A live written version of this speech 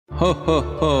Ho ho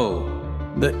ho,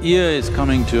 the year is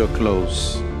coming to a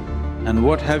close. And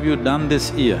what have you done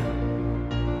this year?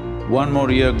 One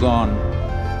more year gone,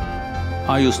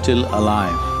 are you still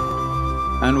alive?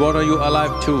 And what are you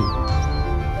alive to?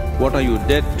 What are you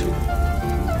dead to?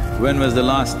 When was the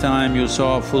last time you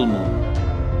saw a full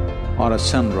moon or a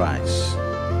sunrise?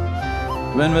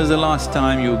 When was the last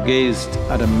time you gazed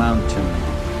at a mountain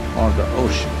or the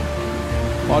ocean?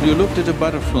 Or you looked at a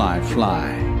butterfly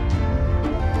fly?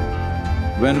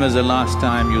 When was the last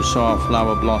time you saw a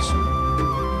flower blossom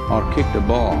or kicked a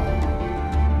ball?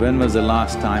 When was the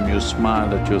last time you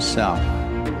smiled at yourself?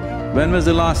 When was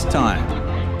the last time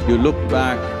you looked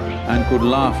back and could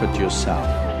laugh at yourself?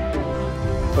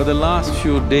 For the last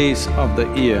few days of the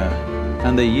year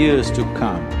and the years to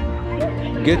come,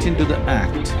 get into the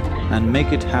act and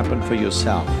make it happen for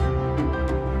yourself.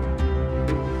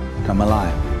 Come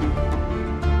alive.